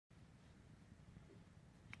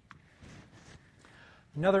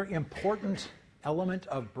Another important element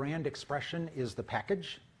of brand expression is the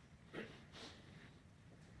package.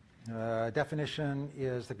 Definition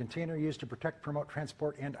is the container used to protect, promote,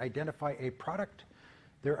 transport, and identify a product.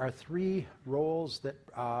 There are three roles that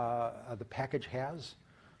the package has.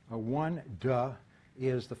 One,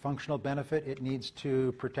 is the functional benefit. It needs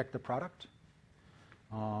to protect the product.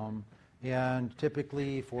 And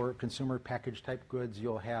typically for consumer package type goods,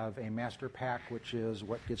 you'll have a master pack, which is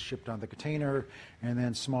what gets shipped on the container, and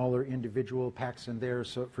then smaller individual packs in there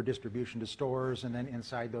for distribution to stores, and then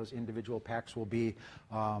inside those individual packs will be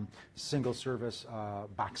single service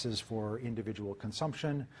boxes for individual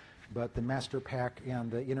consumption. But the master pack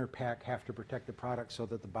and the inner pack have to protect the product so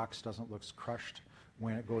that the box doesn't look crushed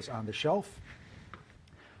when it goes on the shelf.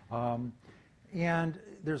 And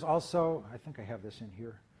there's also, I think I have this in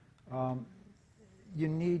here, you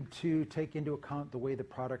need to take into account the way the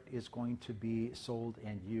product is going to be sold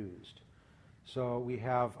and used. So we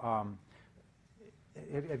have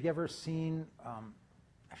you ever seen,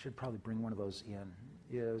 I should probably bring one of those in,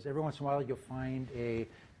 is every once in a while you'll find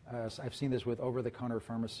I've seen this with over-the-counter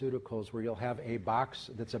pharmaceuticals where you'll have a box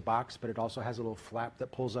that's a box, but it also has a little flap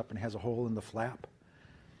that pulls up and has a hole in the flap.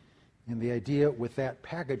 And the idea with that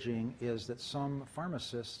packaging is that some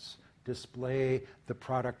pharmacists display the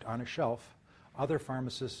product on a shelf. Other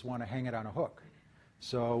pharmacists want to hang it on a hook.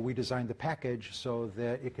 So we designed the package so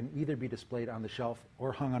that it can either be displayed on the shelf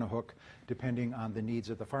or hung on a hook, depending on the needs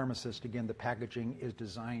of the pharmacist. Again, the packaging is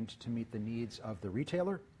designed to meet the needs of the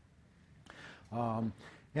retailer.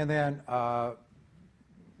 And then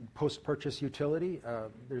post-purchase utility.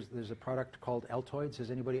 There's a product called Altoids. Has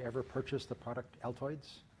anybody ever purchased the product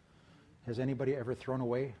Altoids? Has anybody ever thrown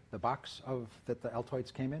away the box that the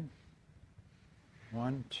Altoids came in?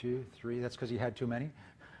 1, 2, 3. That's because you had too many.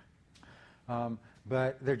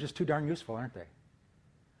 But they're just too darn useful, aren't they?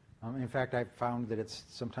 In fact, I've found that it's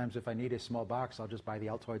sometimes if I need a small box, I'll just buy the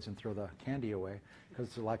Altoids and throw the candy away because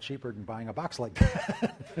it's a lot cheaper than buying a box like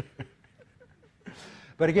that.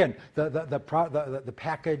 But again, the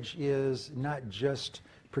package is not just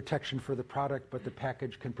protection for the product, but the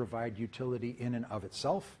package can provide utility in and of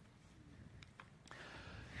itself.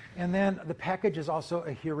 And then the package is also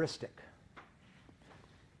a heuristic.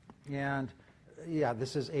 And yeah,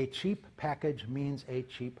 this is a cheap package means a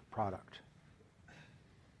cheap product,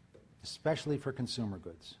 especially for consumer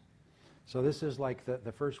goods. So this is like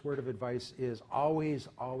the first word of advice is always,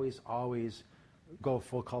 always, always go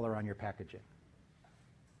full color on your packaging.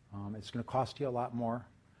 It's going to cost you a lot more,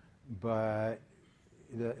 but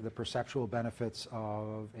the perceptual benefits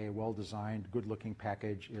of a well-designed, good-looking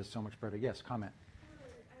package is so much better. Yes, comment.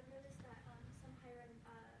 I've noticed that some higher-end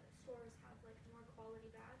stores have like more quality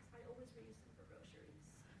bags. I always reuse them for groceries.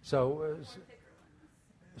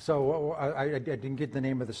 So I didn't get the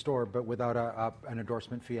name of the store, but without an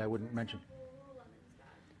endorsement fee, I wouldn't mention.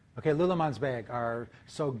 Okay, Lululemon's bag are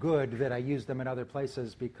so good that I use them in other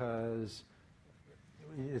places because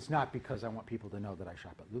it's not because I want people to know that I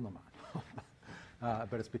shop at Lululemon,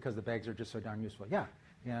 but it's because the bags are just so darn useful. Yeah,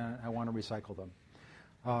 I want to recycle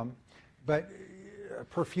them. But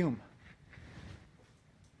perfume.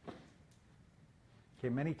 Okay,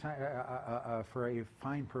 many times for a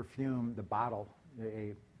fine perfume, the bottle,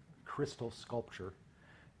 a crystal sculpture,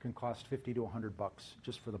 can cost $50 to $100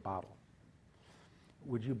 just for the bottle.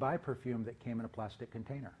 Would you buy perfume that came in a plastic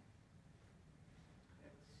container?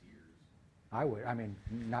 I would. I mean,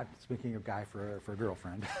 not speaking of guy for a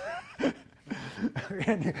girlfriend.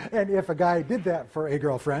 and if a guy did that for a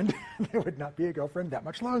girlfriend, there would not be a girlfriend that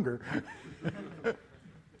much longer.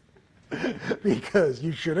 Because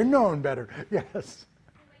you should have known better. Yes.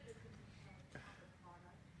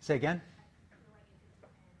 Say again?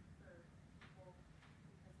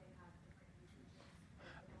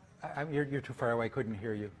 You're too far away. I couldn't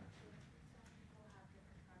hear you.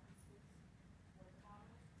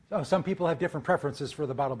 Oh, some people have different preferences for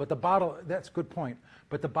the bottle, but the bottle, that's a good point.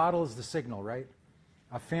 But the bottle is the signal, right?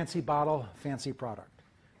 A fancy bottle, fancy product.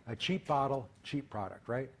 A cheap bottle, cheap product,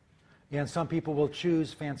 right? And some people will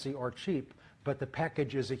choose fancy or cheap, but the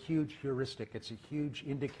package is a huge heuristic. It's a huge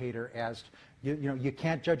indicator as, you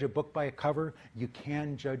can't judge a book by a cover. You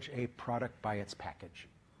can judge a product by its package.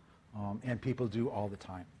 And people do all the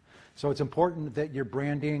time. So it's important that your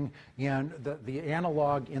branding and the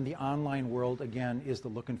analog in the online world, again, is the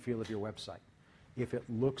look and feel of your website. If it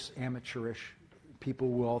looks amateurish,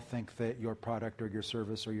 people will think that your product or your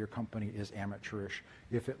service or your company is amateurish.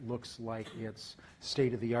 If it looks like it's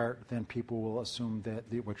state-of-the-art, then people will assume that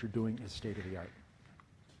what you're doing is state-of-the-art.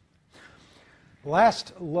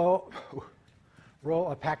 Last role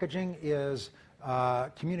of packaging is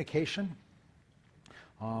communication.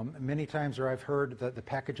 Many times where I've heard that the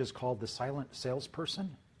package is called the silent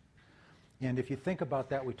salesperson. And if you think about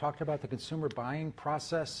that, we talked about the consumer buying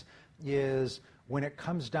process is when it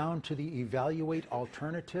comes down to the evaluate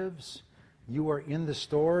alternatives, you are in the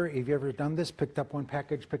store. Have you ever done this? Picked up one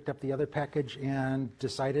package, picked up the other package, and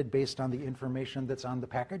decided based on the information that's on the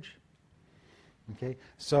package? Okay,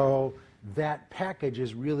 so that package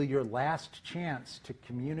is really your last chance to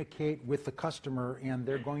communicate with the customer, and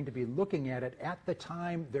they're going to be looking at it at the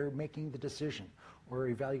time they're making the decision or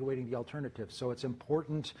evaluating the alternative. So it's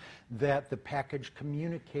important that the package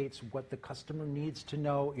communicates what the customer needs to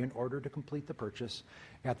know in order to complete the purchase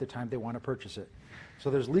at the time they want to purchase it. So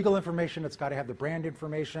there's legal information, it's got to have the brand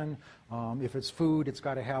information. If it's food, it's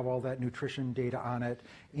got to have all that nutrition data on it.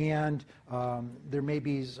 And there may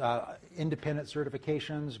be independent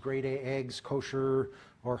certifications, grade A eggs, kosher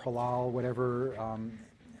or halal, whatever,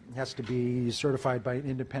 has to be certified by an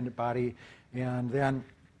independent body. And then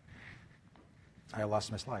I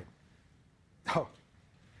lost my slide. Oh.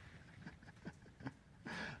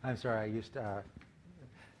 I'm sorry, I used to,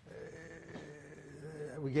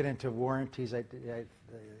 we get into warranties.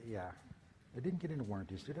 Yeah. I didn't get into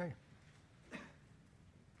warranties, did I?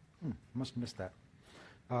 Must have missed that.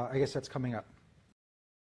 I guess that's coming up.